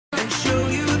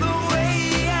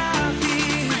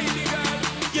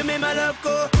love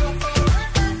go.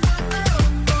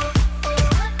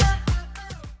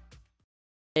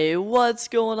 Hey, what's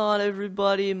going on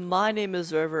everybody? My name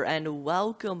is River and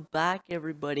welcome back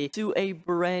everybody to a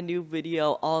brand new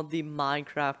video on the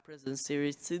Minecraft Prison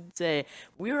series. Today,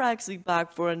 we're actually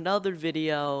back for another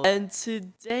video, and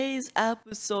today's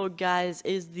episode, guys,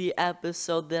 is the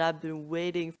episode that I've been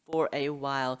waiting for a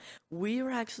while. We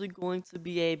are actually going to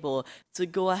be able to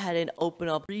go ahead and open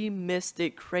up 3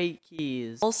 Mystic Crate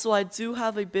keys. Also, I do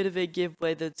have a bit of a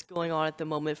giveaway that's going on at the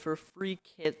moment for free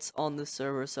kits on the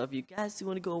server, so if you guys do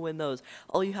want to go win those,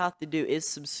 all you have to do is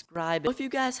subscribe. If you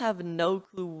guys have no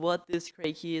clue what this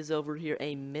crate key is over here,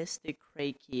 a Mystic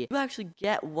Crate key, you actually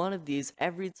get one of these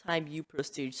every time you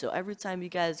prestige. So every time you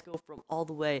guys go from all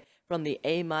the way from the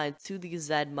A mine to the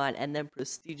Z mine and then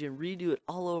prestige and redo it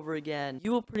all over again,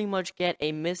 you will pretty much get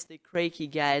a Mystic Crate key,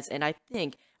 guys. And I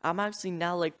think I'm actually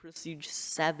now like prestige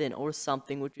 7 or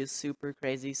something, which is super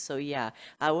crazy. So yeah,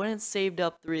 I went and saved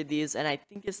up 3 of these, and I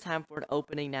think it's time for an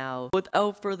opening now.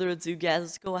 Without further ado, guys,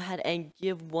 let's go ahead and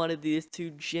give one of these to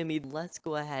Jimmy. Let's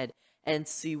go ahead and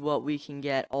see what we can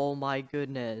get. Oh my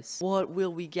goodness. What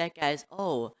will we get, guys?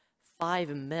 Oh, 5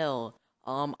 mil.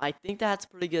 I think that's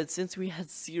pretty good since we had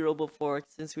 0 before,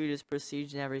 since we just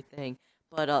prestige and everything.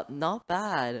 But not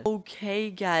bad.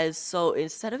 Okay, guys, so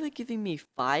instead of it giving me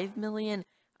 5 million,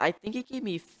 I think it gave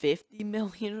me 50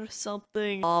 million or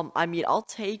something. I mean, I'll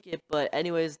take it, but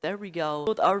anyways, there we go.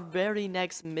 With our very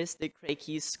next Mystic Crate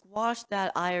key, squash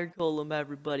that Iron Golem,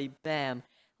 everybody. Bam.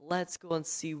 Let's go and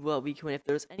see what we can win. If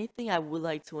there's anything I would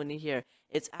like to win in here,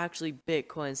 it's actually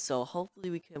Bitcoin, so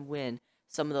hopefully we can win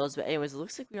some of those. But anyways, it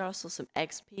looks like we are also some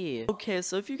XP. Okay,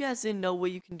 so if you guys didn't know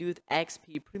what you can do with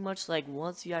XP, pretty much like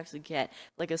once you actually get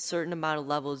like a certain amount of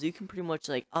levels, you can pretty much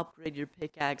like upgrade your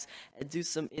pickaxe and do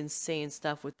some insane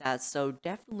stuff with that. So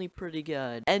definitely pretty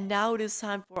good. And now it is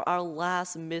time for our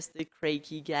last Mystic Crate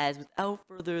key, guys. Without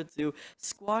further ado,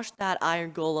 squash that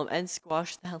Iron Golem and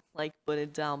squash that like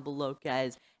button down below,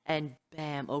 guys. And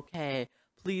bam, okay.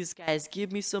 Please, guys,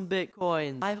 give me some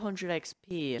Bitcoin. 500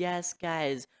 XP. Yes,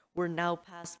 guys. We're now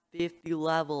past 50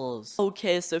 levels.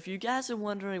 Okay, so if you guys are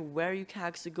wondering where you can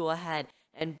actually go ahead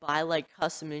and buy like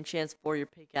custom enchants for your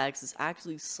pickaxe, it's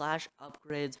actually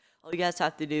 /upgrades. All you guys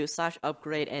have to do is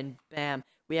 /upgrade, and bam,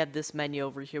 we have this menu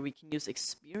over here. We can use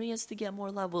experience to get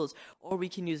more levels, or we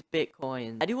can use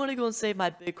Bitcoin. I do want to go and save my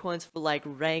Bitcoins for like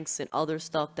ranks and other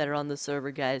stuff that are on the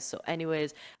server, guys. So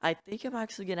anyways, I think I'm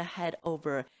actually gonna head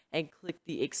over and click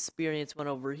the experience one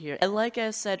over here. And like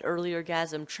I said earlier,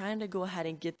 guys, I'm trying to go ahead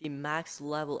and get the max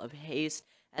level of haste,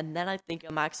 and then I think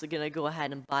I'm actually gonna go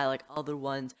ahead and buy like other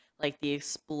ones, like the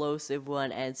explosive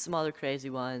one and some other crazy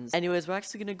ones. Anyways, we're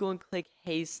actually gonna go and click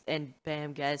haste, and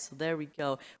bam, guys, so there we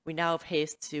go. We now have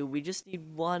haste 2. We just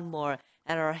need one more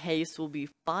and our haste will be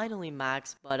finally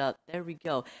maxed. But there we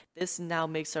go. This now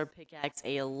makes our pickaxe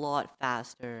a lot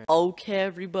faster. Okay,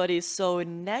 everybody, so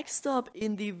next up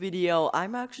in the video,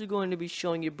 I'm actually going to be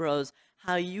showing you, bros,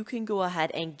 how you can go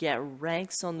ahead and get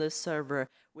ranks on this server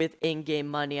with in-game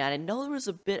money. And I know there was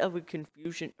a bit of a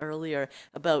confusion earlier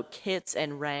about kits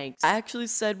and ranks. I actually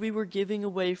said we were giving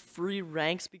away free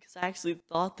ranks because I actually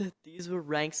thought that these were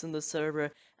ranks in the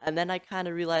server, and then I kind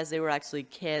of realized they were actually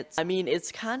kits. I mean, it's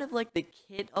kind of like the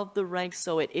kit of the rank,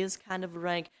 so it is kind of a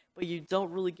rank, but you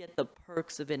don't really get the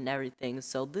perks of it and everything.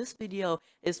 So this video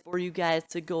is for you guys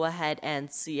to go ahead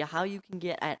and see how you can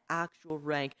get an actual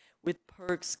rank with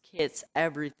perks, kits,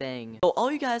 everything. So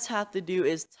all you guys have to do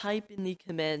is type in the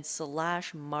command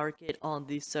 /market on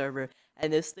the server,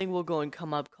 and this thing will go and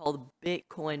come up called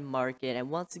Bitcoin Market. And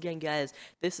once again, guys,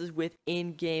 this is with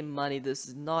in-game money. This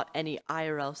is not any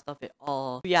IRL stuff at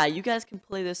all. But yeah, you guys can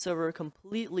play this server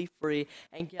completely free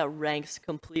and get ranks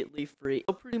completely free.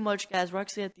 So pretty much, guys, we're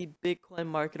actually at the Bitcoin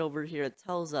Market over here. It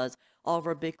tells us all of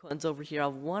our Bitcoins over here. I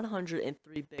have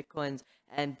 103 Bitcoins,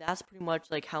 and that's pretty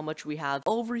much like how much we have.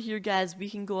 Over here, guys, we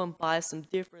can go and buy some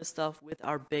different stuff with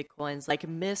our Bitcoins, like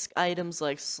misc items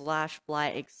like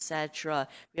 /fly, etc.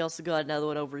 We also got another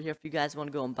one over here if you guys want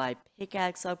to go and buy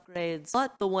pickaxe upgrades.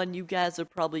 But the one you guys are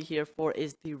probably here for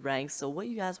is the ranks. So what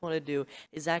you guys want to do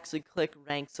is actually click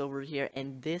ranks over here,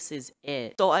 and this is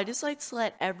it. So I just like to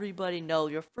let everybody know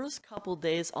your first couple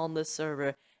days on the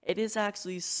server, it is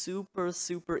actually super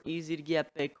easy to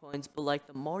get Bitcoins, but like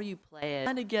the more you play it,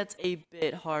 kind of gets a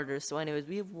bit harder. So anyways,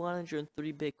 we have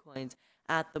 103 Bitcoins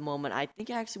at the moment. I think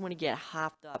I actually want to get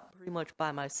halved up pretty much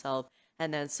by myself.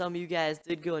 And then some of you guys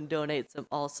did go and donate some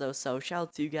also, so shout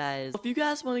out to you guys. If you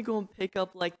guys want to go and pick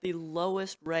up like the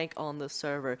lowest rank on the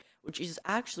server, which is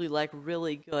actually like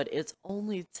really good, it's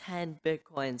only 10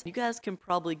 Bitcoins. You guys can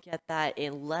probably get that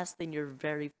in less than your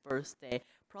very first day.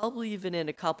 probably even in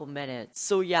a couple minutes.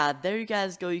 So yeah, there you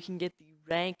guys go. You can get the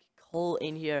rank coal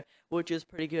in here, which is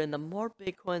pretty good. And the more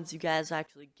Bitcoins you guys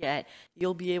actually get,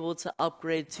 you'll be able to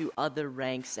upgrade to other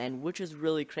ranks, and which is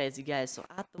really crazy, guys. So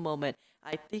at the moment,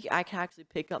 I think I can actually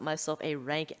pick up myself a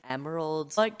rank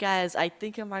emerald. But guys, I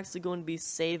think I'm actually going to be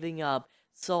saving up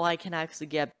so I can actually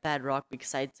get bedrock,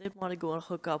 because I did want to go and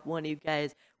hook up one of you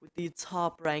guys with the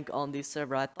top rank on the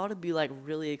server. I thought it'd be like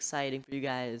really exciting for you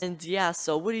guys. And yeah,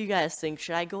 so what do you guys think?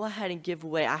 Should I go ahead and give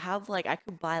away? I have like, I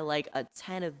could buy like a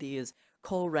 10 of these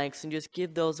coal ranks and just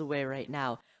give those away right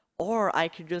now. Or I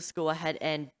could just go ahead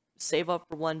and save up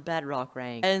for one bedrock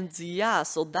rank. And yeah,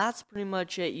 so that's pretty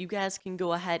much it. You guys can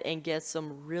go ahead and get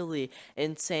some really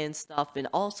insane stuff. And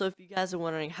also, if you guys are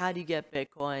wondering how do you get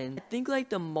Bitcoin, I think like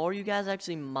the more you guys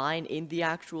actually mine in the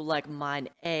actual like mine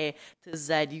A to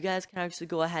Z, you guys can actually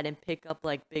go ahead and pick up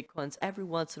like Bitcoins every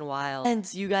once in a while.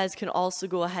 And you guys can also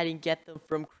go ahead and get them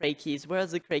from crate keys.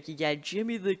 Where's the crate key guy?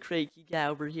 Jimmy the crate key guy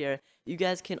over here. You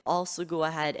guys can also go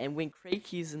ahead and win crate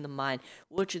keys in the mine,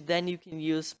 which then you can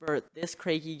use for this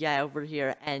crate key guy over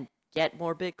here and get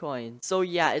more Bitcoin. So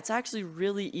yeah, it's actually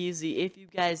really easy if you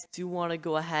guys do want to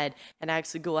go ahead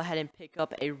and pick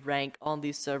up a rank on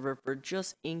the server for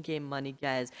just in-game money,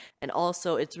 guys. And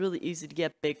also, it's really easy to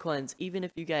get Bitcoins even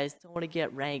if you guys don't want to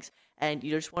get ranks and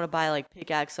you just want to buy like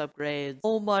pickaxe upgrades.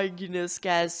 Oh my goodness,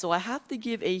 guys. So I have to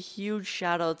give a huge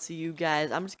shout out to you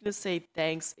guys. I'm just gonna say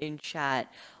thanks in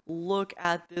chat. Look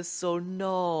at this. So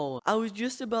no, I was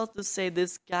just about to say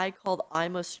this guy called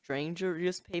I'm a Stranger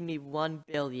just paid me 1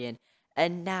 billion,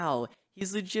 and now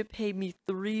he's legit paid me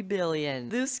 3 billion.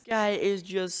 This guy is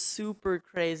just super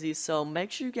crazy. So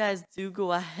make sure you guys do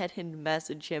go ahead and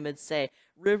message him and say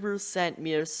River sent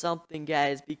me or something,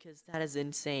 guys, because that is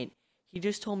insane. He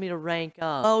just told me to rank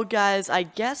up. Oh, guys, I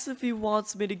guess if he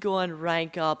wants me to go and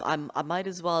rank up, I might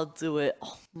as well do it.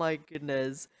 Oh my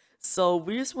goodness. So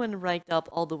we just went and ranked up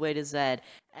all the way to Z,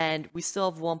 and we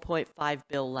still have 1.5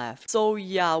 bill left. So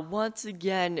yeah, once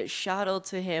again, shout out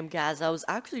to him, guys. I was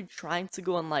actually trying to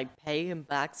go and like pay him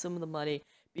back some of the money,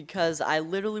 because I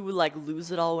literally would like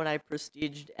lose it all when I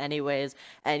prestiged anyways,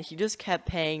 and he just kept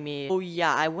paying me. Oh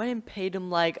yeah, I went and paid him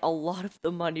like a lot of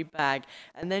the money back,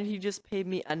 and then he just paid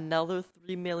me another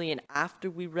 3 million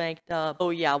after we ranked up. Oh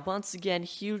yeah, once again,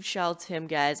 huge shout out to him,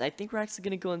 guys. I think we're actually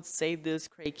gonna go and save this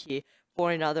crate key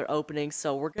for another opening,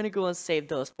 so we're gonna go and save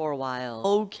those for a while.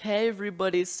 Okay,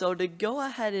 everybody, so to go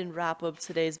ahead and wrap up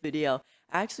today's video,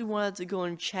 I actually wanted to go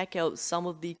and check out some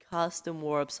of the custom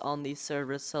warps on the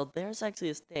server. So there's actually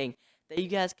this thing that you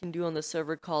guys can do on the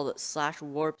server called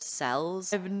 /warp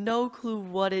cells. I have no clue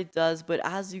what it does, but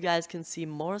as you guys can see,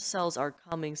 more cells are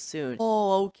coming soon.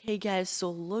 Oh, okay, guys, so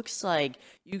looks like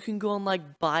you can go and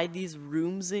like buy these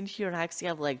rooms in here and actually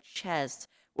have like chests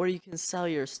where you can sell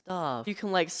your stuff. You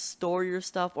can like store your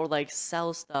stuff or like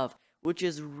sell stuff, which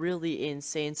is really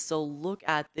insane. So look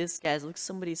at this, guys. Look,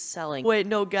 somebody's selling. Wait,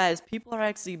 no, guys. People are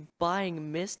actually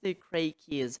buying Mystic Crate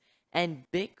Keys and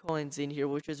Bitcoins in here,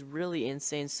 which is really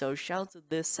insane. So shout out to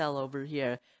this cell over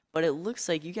here. But it looks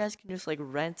like you guys can just like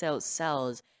rent out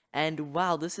cells. And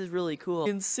wow, this is really cool.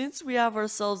 And since we have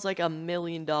ourselves like $1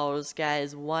 million,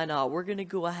 guys, why not? We're gonna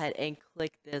go ahead and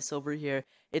click this over here.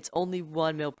 It's only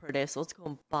 1 mil per day, so let's go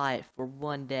and buy it for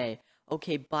 1 day.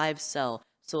 Okay, buy, sell.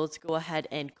 So let's go ahead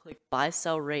and click buy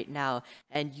sell right now,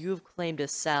 and you've claimed a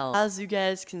sell. As you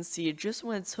guys can see, it just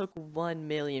went and took 1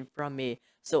 million from me.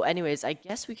 So anyways, I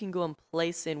guess we can go and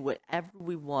place in whatever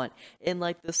we want in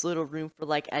like this little room for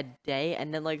like a day,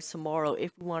 and then like tomorrow,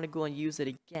 if we want to go and use it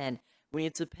again, we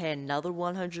need to pay another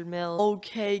 100 mil.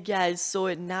 Okay, guys, so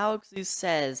it now actually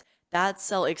says that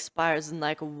cell expires in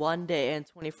like 1 day and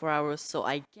 24 hours. So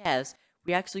I guess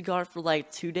we actually got it for like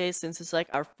 2 days since it's like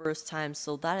our first time.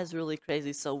 So that is really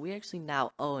crazy. So we actually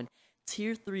now own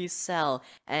tier 3 cell,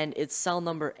 and it's cell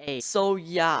number 8. So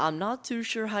yeah, I'm not too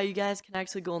sure how you guys can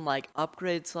actually go and like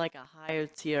upgrade to like a higher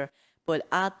tier, but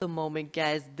at the moment,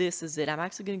 guys, this is it. I'm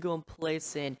actually gonna go and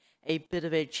place in a bit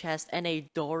of a chest and a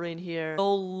door in here.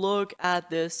 So look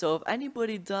at this. So if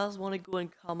anybody does want to go and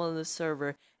come on the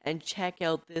server and check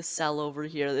out this cell over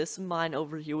here, this is mine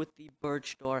over here with the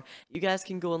birch door, you guys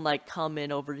can go and like come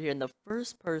in over here, and the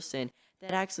first person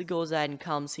that actually goes out and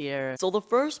comes here. So the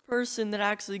first person that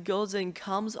actually goes and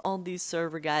comes on the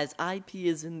server, guys, IP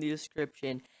is in the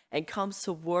description, and comes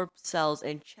to warp cells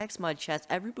and checks my chest,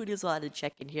 everybody is allowed to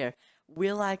check in here,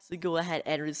 will actually go ahead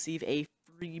and receive a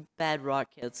free bedrock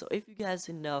kit. So if you guys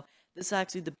didn't know, This is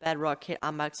actually the Bedrock kit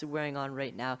I'm actually wearing on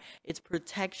right now. It's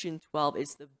protection 12.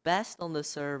 It's the best on the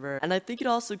server, and I think it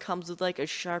also comes with like a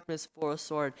sharpness 4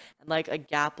 sword and like a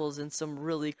gapples and some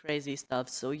really crazy stuff.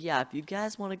 So yeah, if you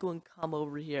guys want to go and come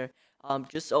over here,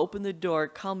 just open the door,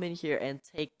 come in here and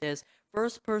take this.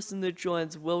 First person that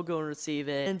joins will go and receive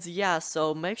it. And yeah,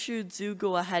 so make sure you do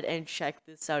go ahead and check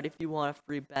this out if you want a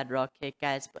free Bedrock kit,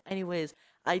 guys. But anyways,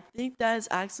 I think that is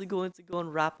actually going to go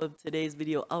and wrap up today's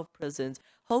video of prisons.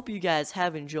 Hope you guys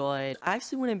have enjoyed. I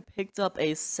actually went and picked up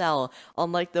a cell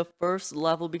on like the first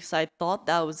level because I thought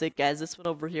that was it, guys. This one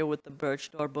over here with the birch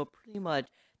door, but pretty much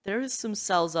there is some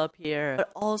cells up here.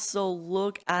 But also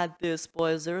look at this,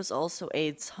 boys. There's also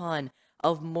a ton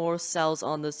of more cells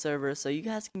on the server, so you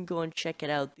guys can go and check it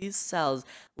out. These cells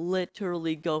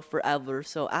literally go forever,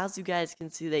 so as you guys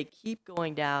can see, they keep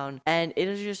going down, and it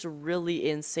is just really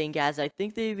insane, guys. I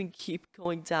think they even keep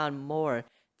going down more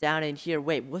down in here.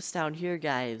 Wait, what's down here,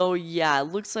 guys? Oh yeah, it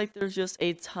looks like there's just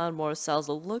a ton more cells.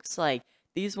 It looks like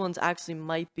these ones actually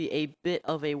might be a bit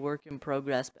of a work in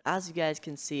progress, but as you guys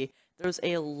can see, there's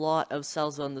a lot of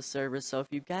cells on the server, so if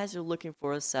you guys are looking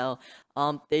for a cell,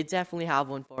 they definitely have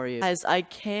one for you. Guys, I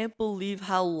can't believe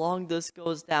how long this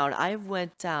goes down. I've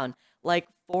went down like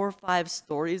 4 or 5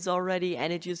 stories already,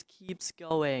 and it just keeps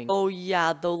going. Oh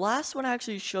yeah, the last one I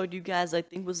actually showed you guys, I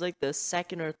think was like the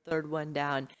second or third one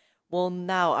down. Well,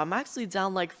 now I'm actually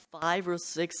down like 5 or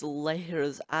 6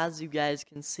 layers, as you guys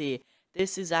can see.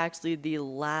 This is actually the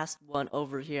last one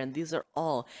over here, and these are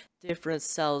all different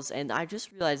cells, and I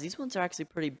just realized these ones are actually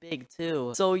pretty big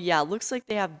too. So yeah, looks like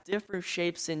they have different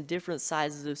shapes and different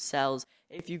sizes of cells,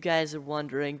 if you guys are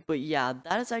wondering. But yeah,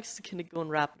 that is actually gonna go and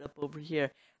wrap it up over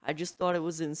here. I just thought it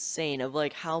was insane of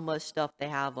like how much stuff they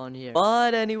have on here.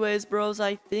 But anyways, bros,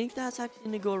 I think that's actually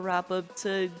gonna go wrap up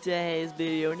today's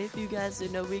video. And if you guys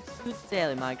didn't know, we do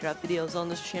daily Minecraft videos on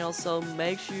this channel, so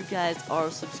make sure you guys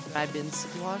are subscribed and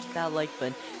smash that like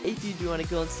button if you do want to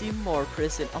go and see more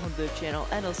prison on the channel.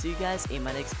 And I'll see you guys in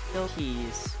my next video.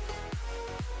 Peace.